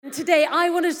today I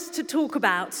want us to talk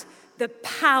about the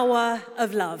power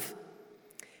of love.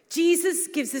 Jesus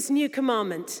gives this new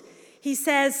commandment. He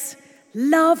says,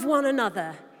 love one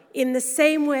another in the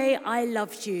same way I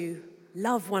loved you.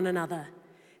 Love one another.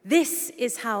 This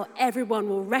is how everyone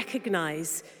will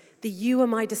recognize that you are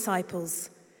my disciples.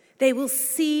 They will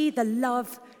see the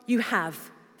love you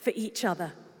have for each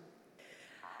other.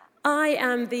 I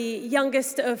am the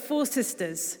youngest of 4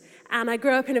 sisters, and I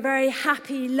grew up in a very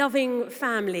happy, loving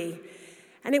family.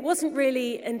 And it wasn't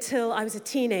really until I was a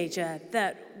teenager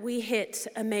that we hit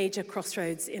a major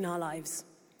crossroads in our lives.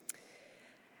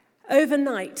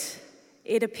 Overnight,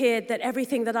 it appeared that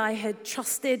everything that I had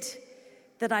trusted,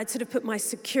 that I'd sort of put my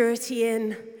security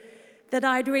in, that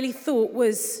I'd really thought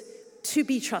was to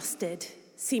be trusted,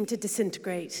 seemed to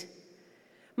disintegrate.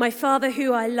 My father,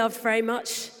 who I loved very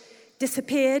much,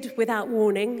 disappeared without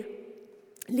warning,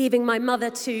 leaving my mother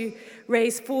to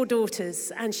raise 4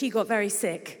 daughters, and she got very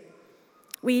sick.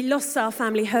 We lost our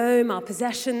family home, our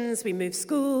possessions, we moved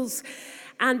schools,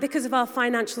 and because of our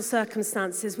financial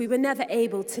circumstances, we were never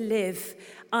able to live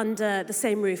under the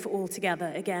same roof all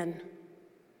together again.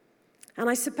 And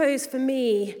I suppose for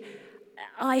me,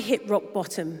 I hit rock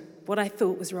bottom, what I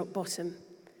thought was rock bottom.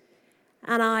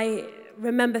 And I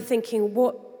remember thinking,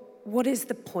 what is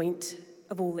the point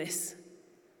of all this?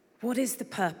 What is the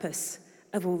purpose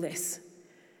of all this?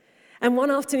 And one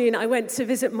afternoon, I went to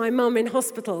visit my mum in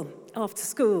hospital after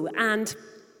school, and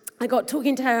I got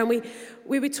talking to her, and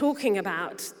we were talking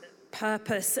about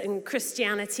purpose and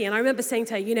Christianity. And I remember saying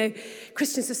to her,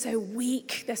 Christians are so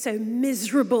weak, they're so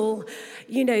miserable,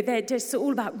 they're just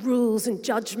all about rules and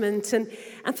judgment. And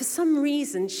for some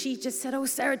reason, she just said, oh,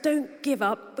 Sarah, don't give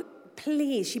up, but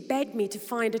please, she begged me to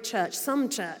find a church, some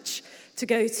church to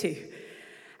go to.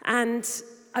 And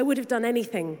I would have done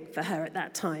anything for her at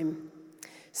that time.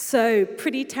 So,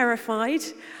 pretty terrified,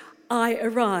 I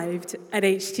arrived at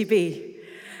HTB.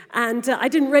 And I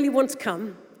didn't really want to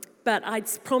come, but I'd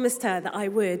promised her that I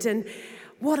would. And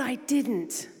what I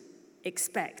didn't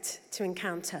expect to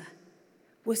encounter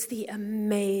was the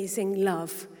amazing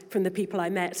love from the people I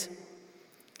met.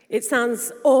 It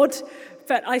sounds odd,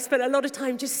 but I spent a lot of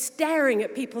time just staring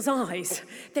at people's eyes.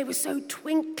 They were so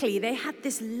twinkly. They had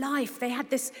this life. They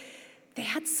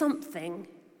had something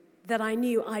that I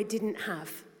knew I didn't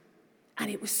have. And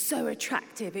it was so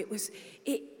attractive. It was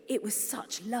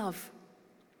such love.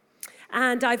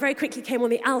 And I very quickly came on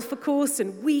the Alpha course,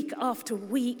 and week after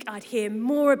week, I'd hear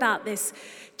more about this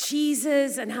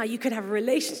Jesus and how you could have a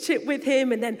relationship with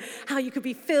him, and then how you could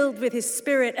be filled with his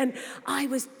Spirit. And I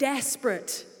was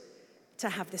desperate to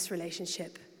have this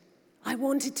relationship. I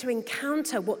wanted to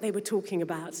encounter what they were talking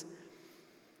about.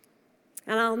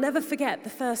 And I'll never forget the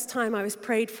first time I was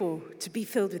prayed for to be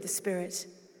filled with the Spirit.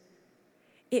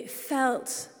 It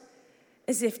felt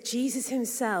as if Jesus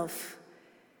himself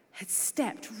had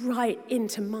stepped right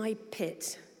into my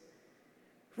pit,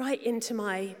 right into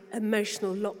my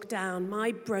emotional lockdown,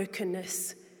 my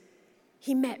brokenness.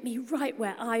 He met me right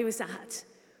where I was at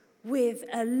with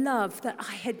a love that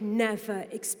I had never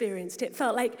experienced. It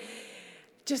felt like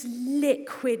just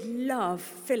liquid love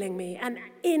filling me. And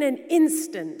in an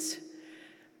instant,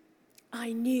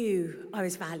 I knew I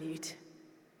was valued.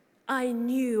 I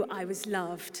knew I was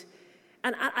loved.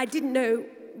 And I didn't know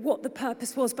what the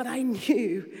purpose was, but I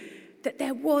knew that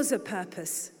there was a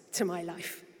purpose to my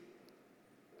life.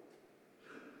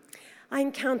 I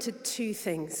encountered 2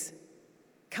 things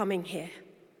coming here.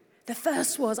 The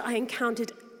first was I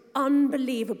encountered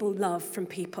unbelievable love from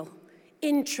people.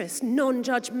 Interest,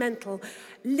 non-judgmental,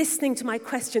 listening to my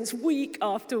questions week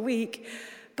after week.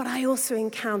 But I also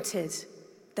encountered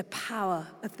the power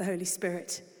of the Holy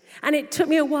Spirit. And it took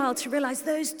me a while to realize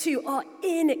those 2 are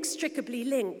inextricably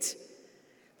linked.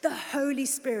 The Holy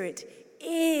Spirit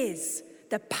is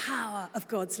the power of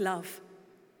God's love.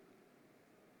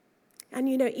 And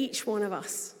each one of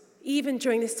us, even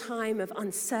during this time of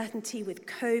uncertainty with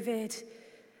COVID,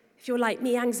 if you're like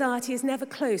me, anxiety is never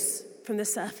close from the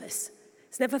surface.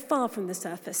 It's never far from the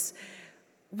surface.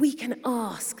 We can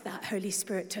ask that Holy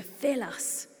Spirit to fill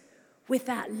us with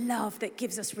that love that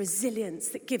gives us resilience,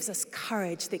 that gives us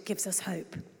courage, that gives us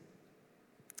hope.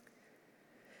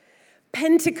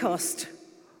 Pentecost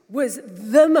was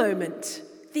the moment,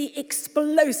 the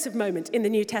explosive moment in the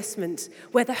New Testament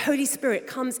where the Holy Spirit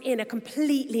comes in a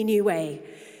completely new way.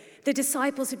 The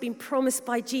disciples had been promised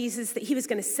by Jesus that he was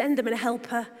going to send them a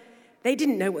helper. They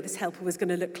didn't know what this helper was going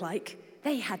to look like.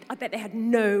 I bet they had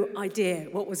no idea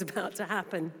what was about to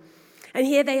happen. And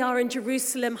here they are in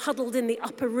Jerusalem, huddled in the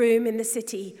upper room in the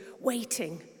city,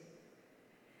 waiting.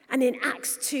 And in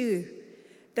Acts 2,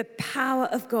 the power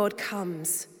of God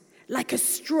comes. like a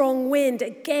strong wind, a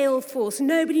gale force.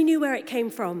 Nobody knew where it came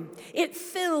from. It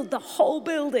filled the whole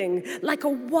building like a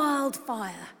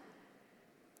wildfire.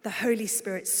 The Holy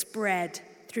Spirit spread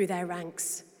through their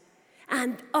ranks.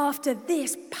 And after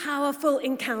this powerful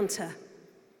encounter,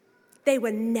 they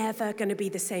were never going to be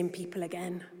the same people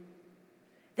again.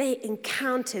 They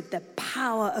encountered the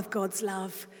power of God's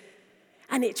love,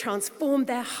 and it transformed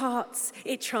their hearts,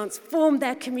 it transformed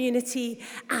their community,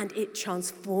 and it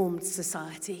transformed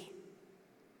society.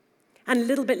 And a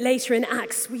little bit later in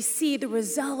Acts, we see the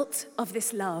result of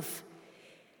this love.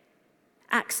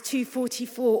 Acts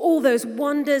 2:44, all those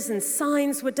wonders and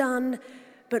signs were done,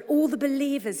 but all the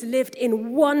believers lived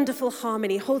in wonderful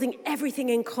harmony, holding everything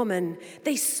in common.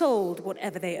 They sold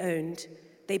whatever they owned.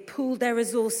 They pooled their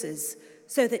resources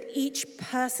so that each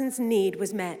person's need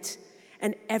was met,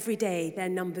 and every day their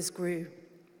numbers grew.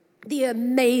 The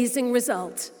amazing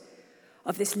result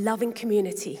of this loving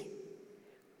community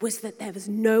was that there was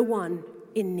no one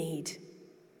in need,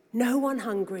 no one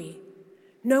hungry,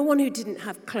 no one who didn't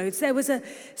have clothes. There was a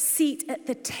seat at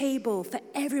the table for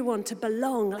everyone to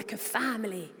belong like a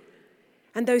family.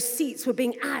 And those seats were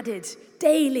being added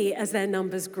daily as their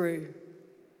numbers grew.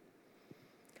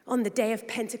 On the day of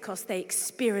Pentecost, they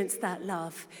experienced that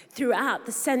love. Throughout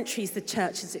the centuries, the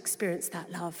church has experienced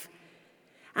that love.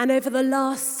 And over the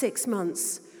last 6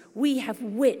 months, we have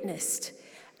witnessed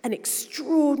an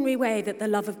extraordinary way that the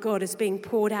love of God is being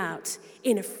poured out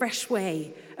in a fresh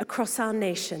way across our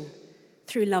nation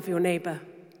through Love Your Neighbor.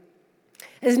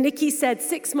 As Nikki said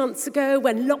 6 months ago,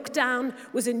 when lockdown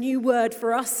was a new word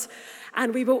for us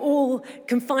and we were all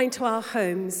confined to our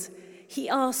homes, he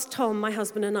asked Tom, my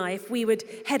husband, and I if we would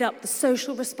head up the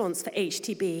social response for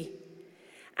HTB.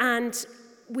 And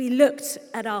we looked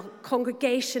at our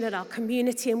congregation, at our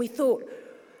community, and we thought,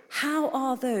 how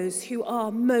are those who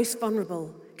are most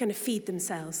vulnerable going to feed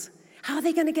themselves? How are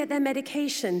they going to get their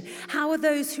medication? How are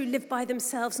those who live by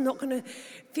themselves not going to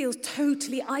feel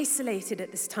totally isolated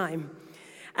at this time?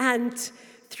 And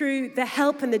through the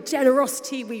help and the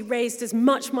generosity, we raised as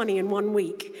much money in 1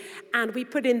 week. And we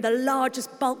put in the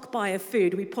largest bulk buy of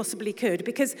food we possibly could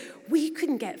because we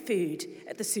couldn't get food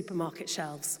at the supermarket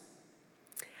shelves.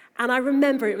 And I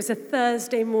remember it was a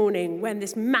Thursday morning when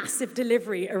this massive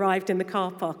delivery arrived in the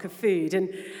car park of food.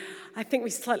 And I think we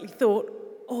slightly thought,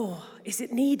 oh, is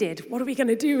it needed? What are we going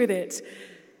to do with it?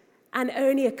 And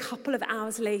only a couple of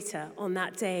hours later on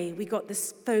that day, we got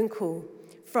this phone call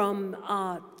from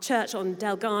our church on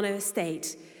Delgado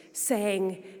Estate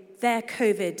saying their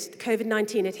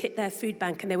COVID-19 had hit their food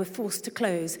bank and they were forced to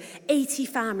close. 80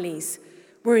 families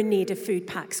were in need of food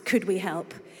packs. Could we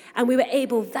help? And we were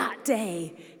able that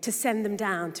day to send them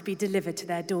down to be delivered to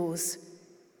their doors.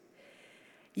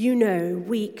 You know,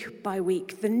 week by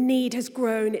week, the need has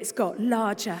grown, it's got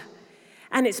larger.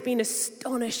 And it's been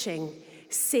astonishing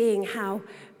seeing how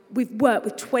we've worked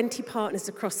with 20 partners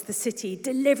across the city,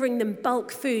 delivering them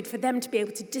bulk food for them to be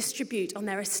able to distribute on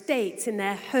their estates, in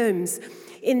their homes,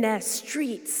 in their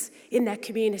streets, in their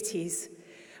communities.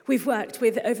 We've worked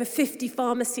with over 50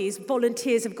 pharmacies.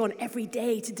 Volunteers have gone every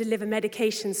day to deliver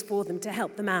medications for them to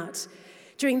help them out.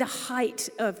 During the height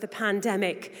of the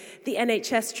pandemic, the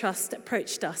NHS Trust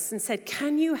approached us and said,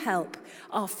 can you help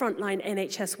our frontline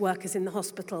NHS workers in the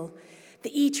hospital? The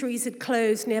eateries had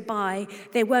closed nearby.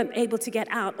 They weren't able to get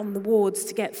out on the wards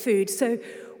to get food. So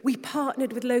we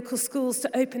partnered with local schools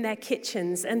to open their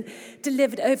kitchens and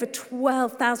delivered over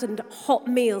 12,000 hot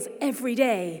meals every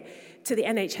day to the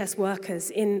NHS workers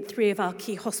in 3 of our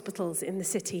key hospitals in the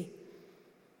city.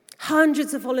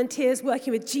 Hundreds of volunteers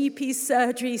working with GPs,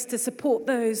 surgeries to support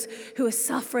those who are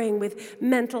suffering with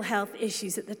mental health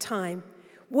issues at the time,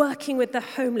 working with the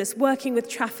homeless, working with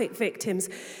traffic victims,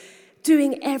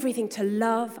 doing everything to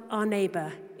love our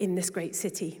neighbor in this great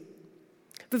city.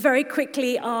 But very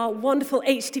quickly, our wonderful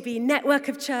HTB network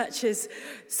of churches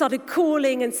started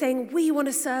calling and saying, we want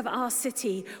to serve our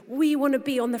city. We want to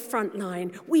be on the front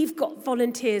line. We've got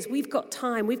volunteers. We've got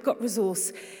time. We've got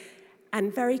resource.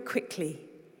 And very quickly,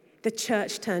 the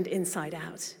church turned inside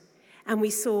out. And we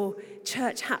saw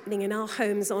church happening in our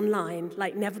homes online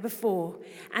like never before,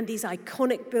 and these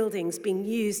iconic buildings being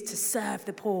used to serve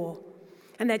the poor.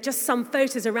 And there are just some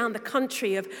photos around the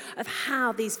country of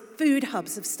how these food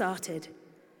hubs have started.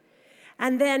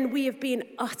 And then we have been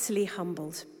utterly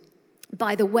humbled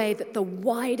by the way that the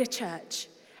wider church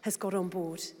has got on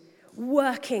board,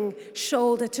 working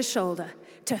shoulder to shoulder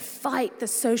to fight the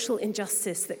social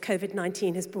injustice that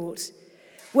COVID-19 has brought.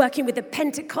 Working with the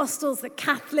Pentecostals, the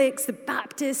Catholics, the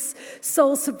Baptists,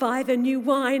 Soul Survivor, New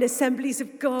Wine, Assemblies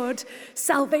of God,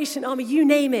 Salvation Army, you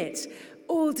name it.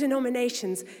 All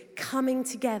denominations coming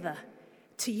together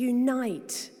to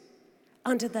unite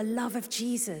under the love of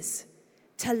Jesus,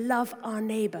 to love our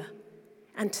neighbor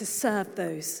and to serve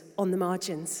those on the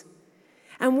margins.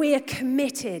 And we are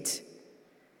committed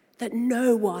that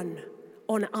no one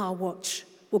on our watch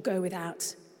will go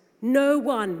without. No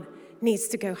one needs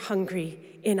to go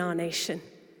hungry in our nation.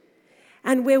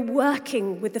 And we're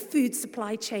working with the food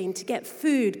supply chain to get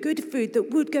food, good food that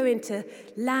would go into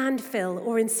landfill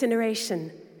or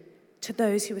incineration to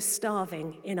those who are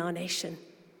starving in our nation.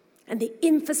 And the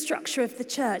infrastructure of the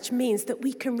church means that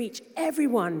we can reach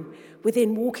everyone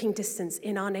within walking distance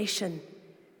in our nation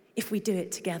if we do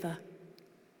it together.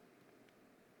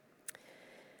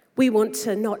 We want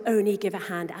to not only give a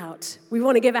hand out, we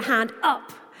want to give a hand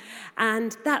up.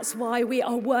 And that's why we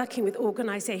are working with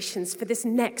organizations for this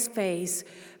next phase,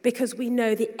 because we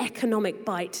know the economic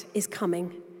bite is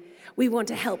coming. We want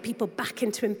to help people back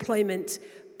into employment,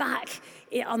 back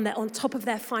on top of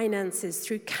their finances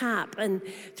through CAP and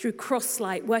through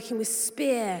Crosslight, working with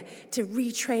Spear to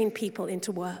retrain people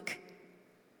into work.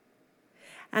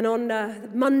 And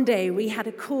on Monday, we had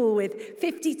a call with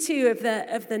 52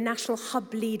 of the national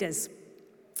hub leaders.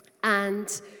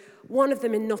 And one of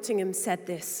them in Nottingham said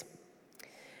this: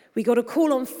 "We got a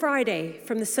call on Friday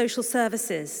from the social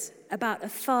services about a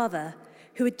father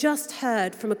who had just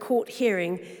heard from a court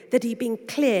hearing that he'd been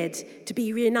cleared to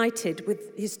be reunited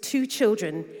with his 2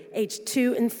 children, aged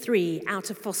 2 and 3, out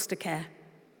of foster care.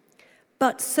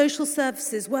 But social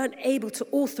services weren't able to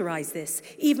authorize this,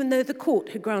 even though the court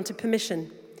had granted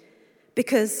permission,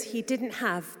 because he didn't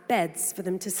have beds for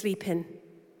them to sleep in."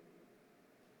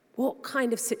 What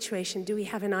kind of situation do we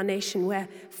have in our nation where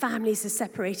families are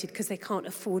separated because they can't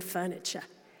afford furniture?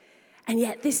 And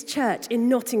yet this church in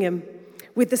Nottingham,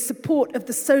 with the support of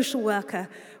the social worker,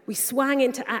 we swang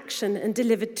into action and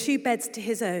delivered 2 beds to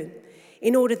his own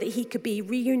in order that he could be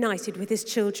reunited with his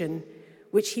children,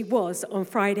 which he was on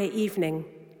Friday evening.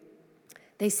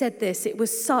 They said this: "It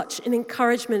was such an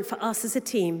encouragement for us as a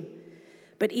team,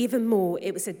 but even more,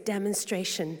 it was a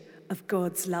demonstration of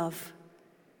God's love."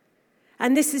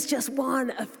 And this is just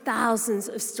one of thousands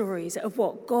of stories of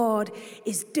what God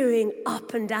is doing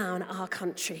up and down our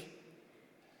country.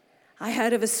 I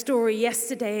heard of a story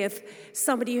yesterday of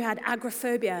somebody who had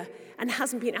agoraphobia and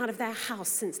hasn't been out of their house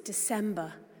since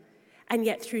December. And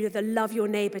yet through the Love Your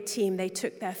Neighbor team, they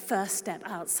took their first step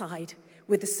outside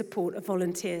with the support of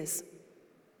volunteers.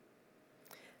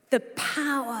 The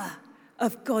power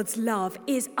of God's love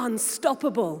is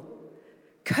unstoppable.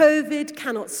 COVID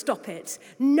cannot stop it.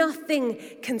 Nothing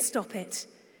can stop it.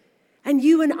 And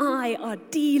you and I are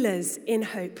dealers in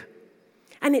hope.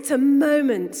 And it's a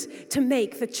moment to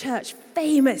make the church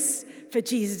famous for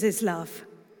Jesus' love.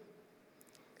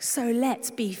 So let's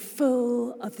be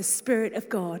full of the Spirit of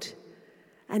God,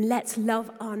 and let's love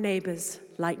our neighbors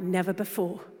like never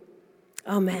before.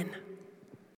 Amen.